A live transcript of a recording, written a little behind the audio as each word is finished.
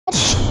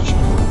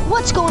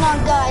What's going on,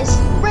 guys?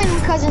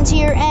 Random Cousins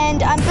here,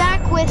 and I'm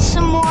back with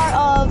some more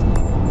of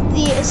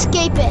the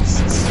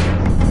Escapists.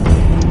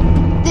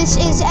 This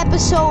is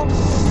episode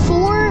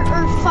 4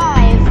 or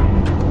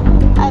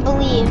 5, I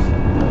believe.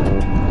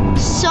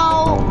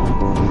 So,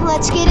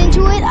 let's get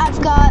into it.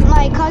 I've got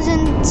my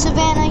cousin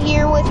Savannah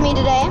here with me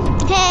today.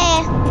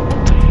 Hey!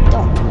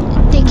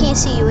 They can't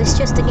see you, it's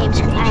just the game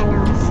screen. I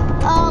know.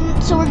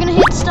 So we're gonna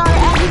hit start.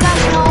 As you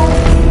guys know,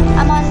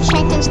 I'm on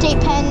Shankton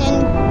State Pen,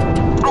 and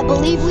I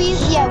believe we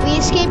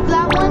escaped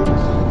that one.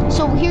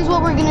 So here's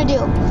what we're gonna do.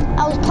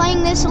 I was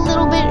playing this a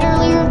little bit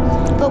earlier,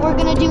 but we're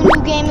gonna do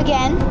new game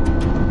again.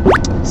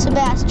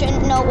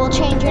 Sebastian, no, we'll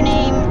change your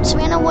name.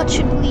 Savannah, what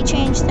should we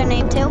change their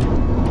name to?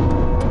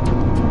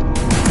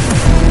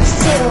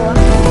 Sue.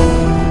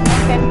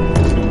 Okay.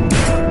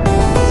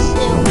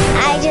 Sue.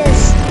 I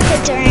just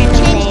picked a random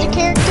Change name. the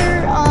character.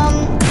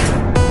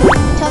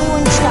 Tell me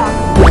when to stop.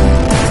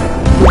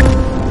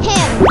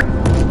 Him.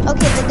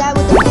 Okay, the guy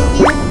with the blue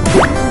beard.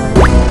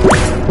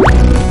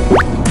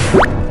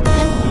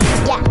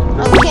 Yeah.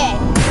 Okay.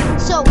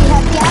 So we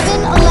have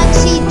Gavin,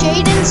 Alexi,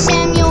 Jaden,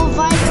 Samuel,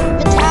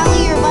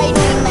 Vitaly, or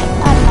Vitaly,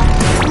 I don't know.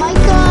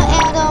 Micah,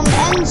 Adam,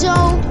 Enzo,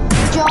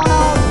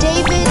 Jono,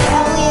 David,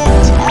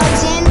 Elliot,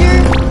 Alexander,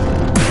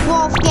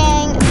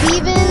 Wolfgang,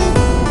 Bevan,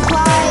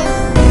 Clive,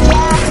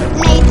 Jack,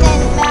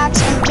 Nathan, Max,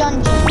 and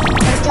Jungin,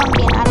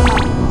 I don't know.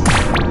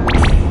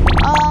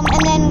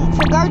 And then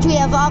for guards we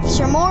have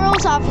Officer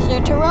Morals, Officer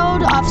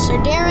Tarode, Officer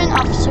Darren,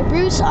 Officer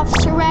Bruce,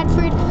 Officer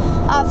Radford,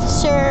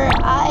 Officer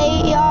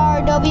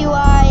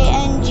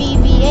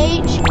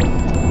IRWINGVH,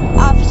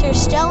 Officer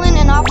Stellan,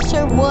 and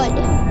Officer Wood.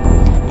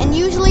 And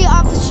usually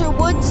Officer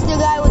Wood's the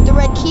guy with the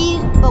red key,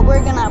 but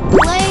we're gonna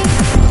play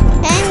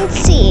And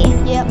C.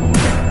 Yep.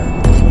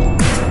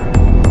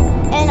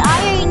 And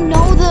I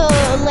know the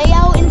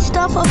layout and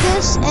stuff of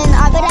this, and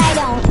But I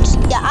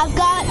don't. Yeah, I've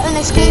got an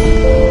escape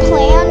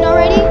planned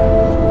already.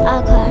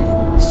 Okay.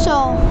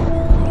 So,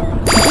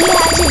 We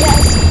have to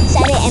just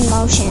set it in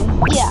motion.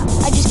 yeah,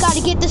 I just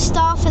gotta get the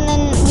stuff and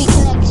then we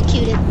can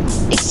execute it.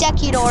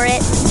 Executor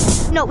it.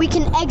 No, we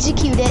can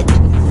execute it.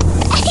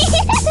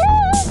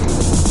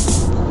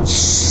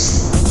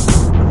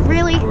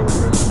 Really?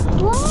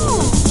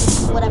 Wow.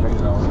 Whatever.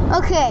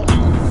 Okay,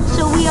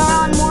 so we are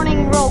on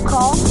morning roll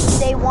call,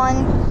 day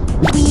 1.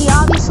 We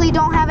obviously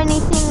don't have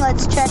anything.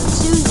 Let's check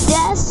Sue's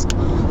desk.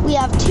 We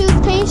have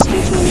toothpaste,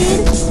 which we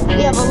need.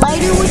 We have a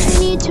lighter, which we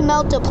need to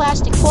melt a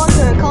plastic fork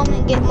or a comb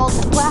and get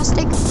molten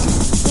plastic.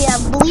 We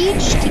have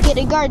bleach to get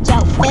a guard's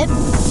outfit.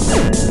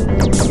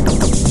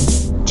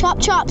 Chop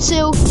chop,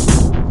 Sue.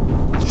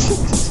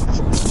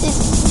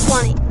 It's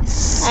funny.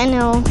 I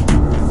know.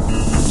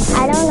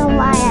 I don't know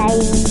why I...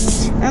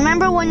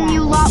 Remember when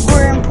you lot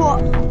were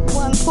important?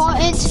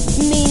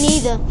 Me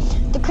neither.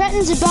 The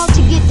cretins about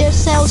to get their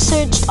cells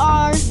searched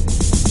are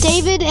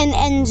David and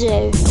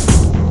Enzo.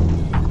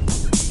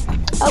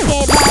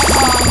 Okay,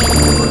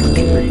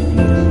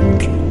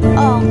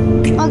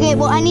 okay,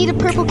 well I need a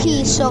purple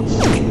key, so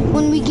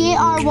when we get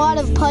our wad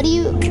of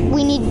putty,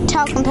 we need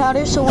talcum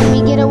powder, so when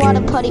we get a wad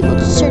of putty, we'll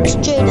search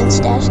Jaden's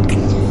desk.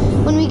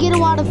 When we get a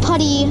wad of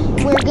putty,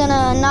 we're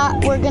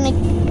gonna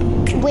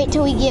wait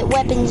till we get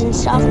weapons and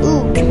stuff.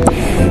 Ooh.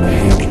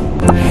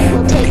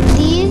 We'll take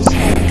these.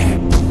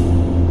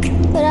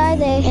 What are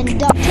they? And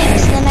duct tape,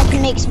 so then I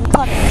can make some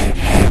cutters.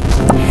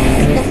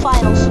 The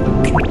files.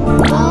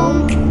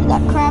 Boom. We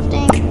got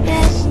crafting.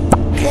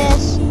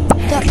 This,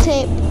 duct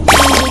tape,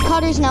 and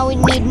cutters. Now we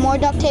need more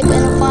duct tape and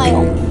a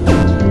file.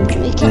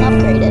 We can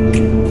upgrade it.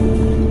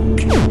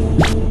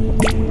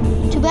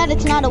 Too bad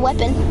it's not a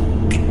weapon.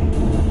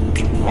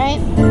 Right?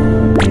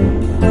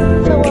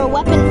 So we're a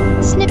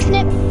weapon. Snip,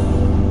 snip.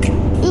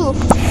 Oof.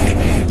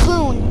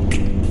 Spoon.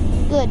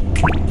 Good.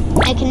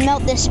 I can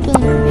melt this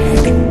spoon.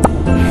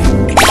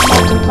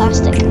 Melted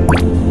plastic.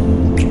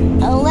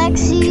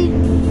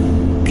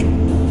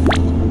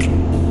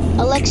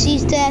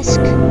 Alexi's desk.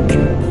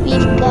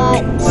 We've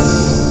got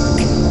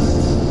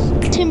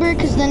timber,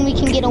 because then we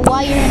can get a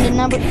wire and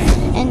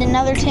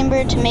another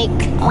timber to make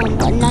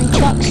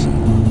nunchucks.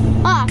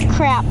 Ah,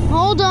 crap.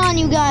 Hold on,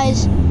 you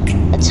guys.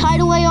 Let's hide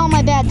away all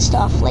my bad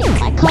stuff, like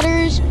my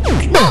cutters.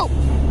 No!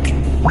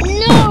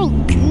 No!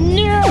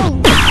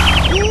 No!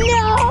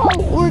 No!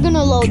 We're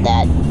gonna load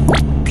that.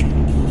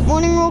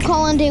 Morning roll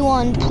call on day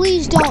 1.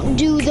 Please don't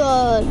do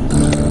the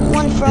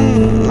one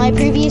from my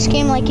previous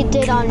game like it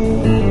did on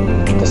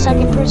the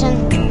second person.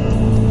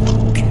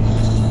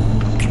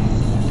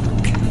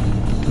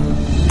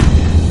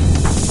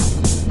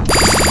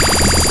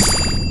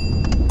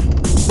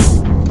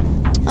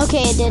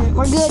 Okay, it didn't.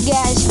 We're good,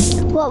 guys.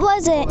 What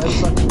was it?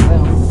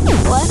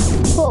 What?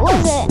 What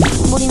was it?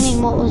 What do you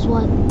mean, what was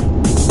what?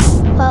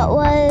 What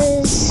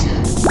was...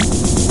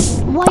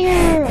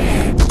 Wire!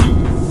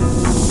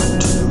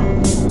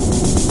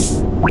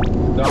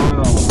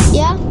 Domino,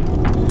 Yeah?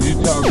 you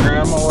tell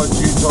Grandma what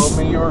you told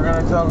me you were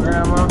going to tell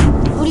Grandma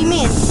What do you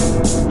mean?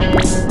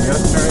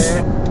 yesterday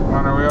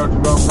on our way out to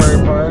Bell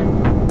Prairie Pike?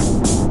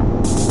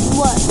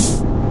 What?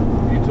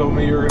 You told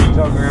me you were going to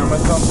tell Grandma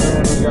something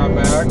when we got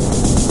back?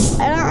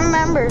 I don't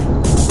remember.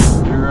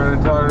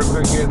 to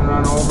click it and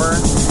run over?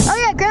 Oh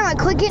yeah, Grandma,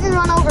 click it and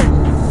run over.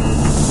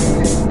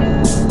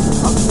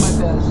 I'll do my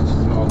best.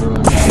 No, they're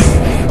like,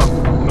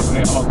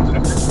 nobody out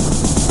there.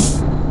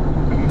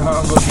 No,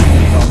 I'm looking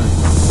at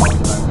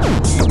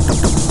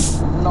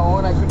No,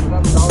 and I couldn't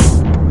run it out.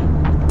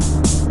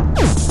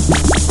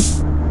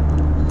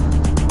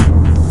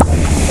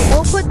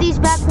 We'll put these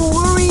back. We'll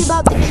worry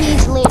about the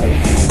keys later.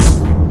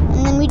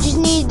 And then we just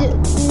need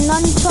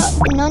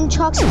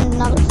nunchucks and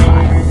another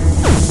fire.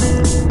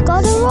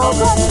 Go to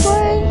Roblox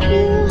where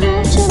you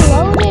have to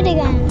load it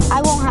again.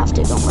 I won't have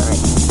to, don't worry.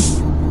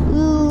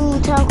 Ooh,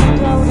 taco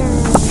powder.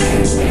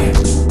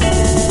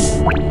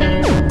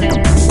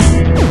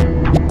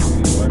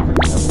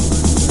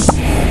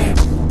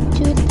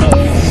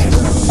 Toothpaste.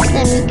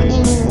 Then we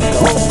can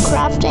go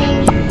crafting.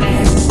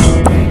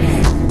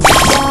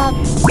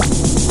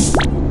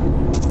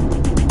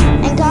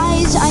 And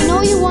guys, I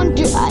know you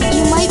wonder.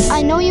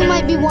 I know you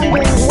might be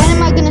wondering, when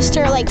am I gonna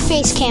start like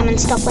face cam and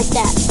stuff like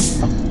that?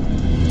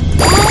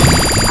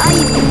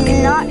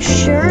 I'm not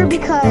sure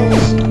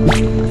because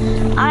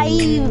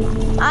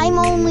I'm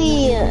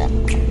only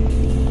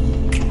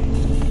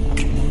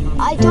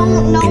I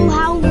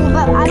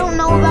don't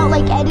know about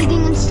like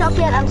editing and stuff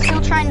yet. I'm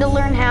still trying to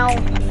learn how,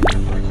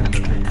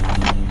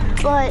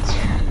 but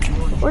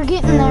we're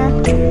getting there.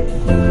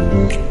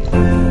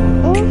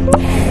 Ooh,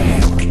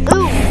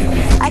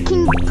 I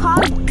can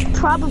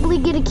probably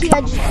get a key.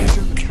 I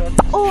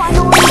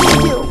know what I'm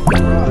gonna do.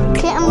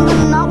 Okay, I'm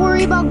gonna not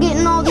worry about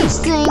getting all these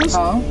things.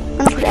 I'm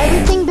gonna put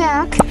everything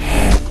back.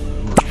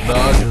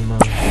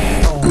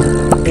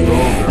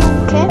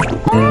 Okay,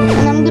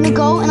 and I'm gonna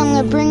go and I'm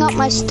gonna bring up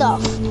my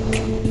stuff.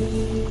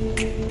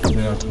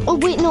 Oh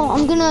wait, no, I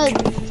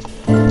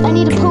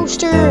need a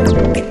poster.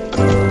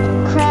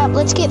 Crap,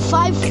 let's get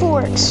 5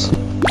 forks.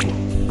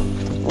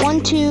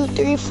 1, 2,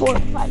 3, 4,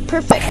 5.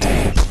 Perfect.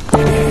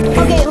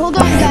 Okay, hold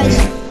on, guys.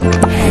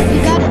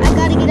 I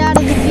gotta get out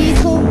of the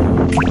vehicle.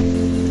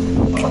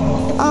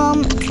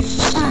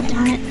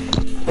 Darn it.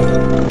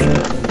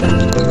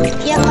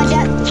 Yeah,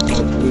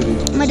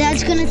 my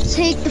dad's gonna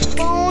take the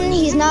phone.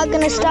 He's not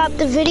gonna stop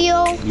the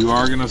video. You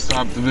are gonna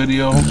stop the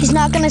video? He's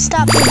not gonna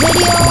stop the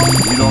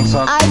video. You don't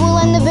stop. I will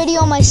end the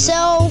video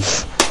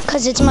myself,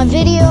 cause it's my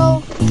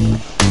video.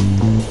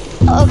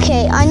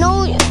 Okay, I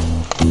know.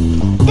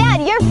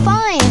 Dad, you're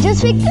fine.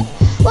 Just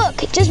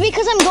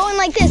because I'm going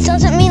like this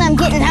doesn't mean I'm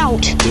getting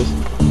out. Just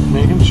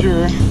making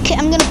sure. Okay,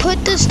 I'm gonna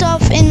put the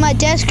stuff in my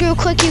desk real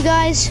quick, you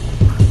guys.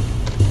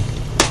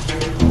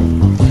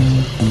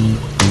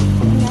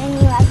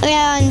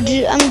 And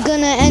I'm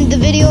gonna end the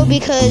video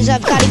because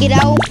I've got to get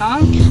out.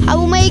 I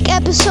will make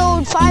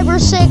episode 5 or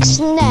 6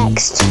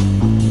 next.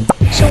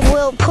 So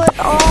we'll put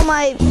all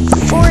my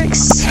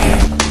forks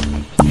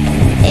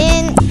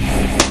in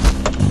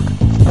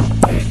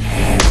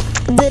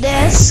the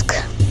desk.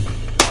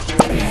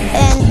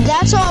 And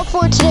that's all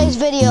for today's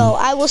video.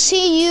 I will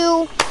see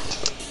you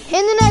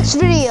in the next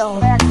video.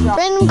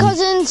 Random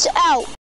Cousins out.